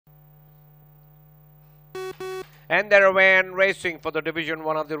And they're away and racing for the Division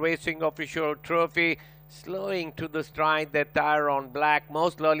 1 of the Racing Official Trophy. Slowing to the stride, their tire on black.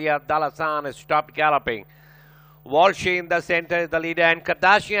 Most slowly, Dalasan has stopped galloping. Walshy in the center is the leader, and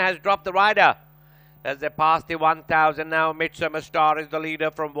Kardashian has dropped the rider as they pass the 1,000 now. Midsummer Star is the leader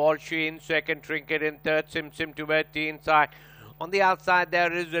from Walshy in second, Trinket in third, Sim towards the inside. On the outside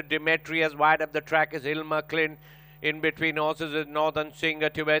there is Demetrius, wide of the track is Hilma Clint. In between horses is Northern Singer,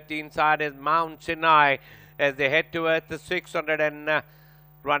 towards the inside is Mount Sinai as they head towards the 600 and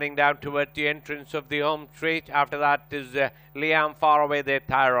running down towards the entrance of the home straight. After that is Liam far away, their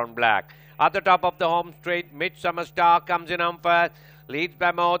tire on black. At the top of the home straight, Midsummer Star comes in on first, leads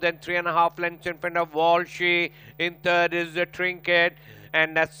by more than 3.5 lengths in front of Walshy. In third is Trinket,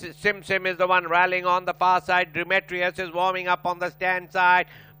 and Sim is the one rallying on the far side. Demetrius is warming up on the stand side,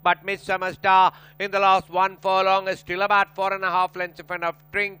 but Midsummer Star in the last 1 furlong is still about 4.5 lengths in front of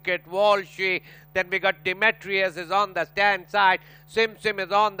Trinket, Walshy. Then we got Demetrius is on the stand side. Sim is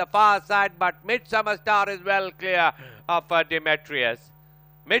on the far side, but Midsummer Star is well clear of Demetrius.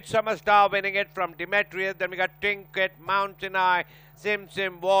 Midsummer Star winning it from Demetrius. Then we got Trinket, Mount Sinai, Sim,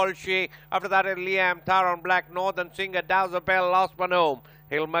 Walshy. After that is Liam, Taron Black, Northern Singer, Dowser Bell, last one home,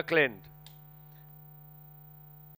 Hilma Clint.